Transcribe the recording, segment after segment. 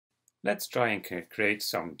Let's try and create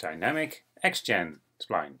some dynamic Xgen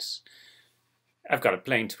splines. I've got a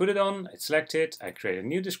plane to put it on, I select it, I create a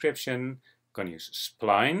new description. I'm going to use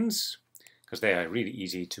splines because they are really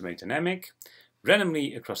easy to make dynamic,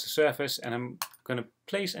 randomly across the surface, and I'm going to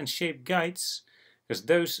place and shape guides because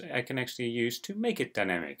those I can actually use to make it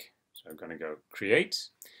dynamic. So I'm going to go create.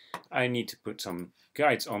 I need to put some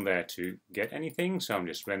guides on there to get anything, so I'm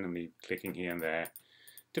just randomly clicking here and there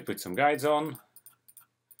to put some guides on.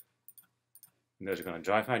 And those are going to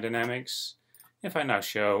drive my dynamics. If I now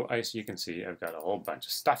show, as you can see, I've got a whole bunch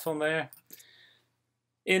of stuff on there.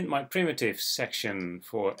 In my primitives section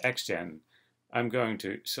for Xgen, I'm going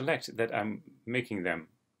to select that I'm making them,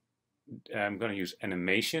 I'm going to use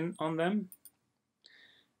animation on them.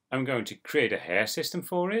 I'm going to create a hair system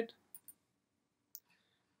for it.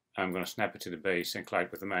 I'm going to snap it to the base and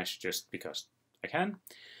collide with the mesh just because I can.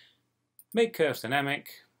 Make curves dynamic.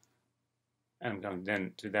 And I'm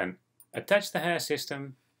going to attach the hair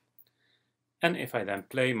system. And if I then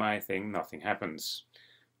play my thing, nothing happens.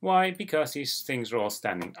 Why? Because these things are all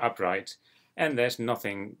standing upright and there's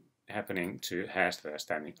nothing happening to hairs that are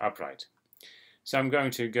standing upright. So I'm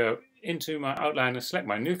going to go into my outliner, select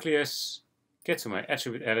my nucleus, get to my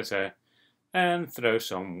attribute editor and throw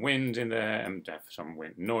some wind in there and have some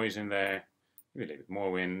wind noise in there, maybe a little bit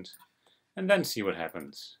more wind, and then see what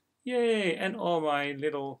happens. Yay! And all my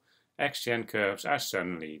little Xgen curves are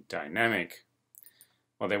suddenly dynamic.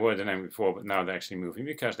 Well, they were dynamic before, but now they're actually moving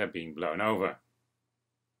because they're being blown over.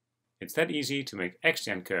 It's that easy to make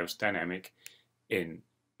Xgen curves dynamic in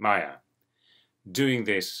Maya. Doing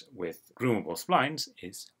this with Groomable Splines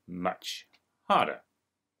is much harder.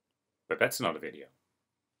 But that's another video.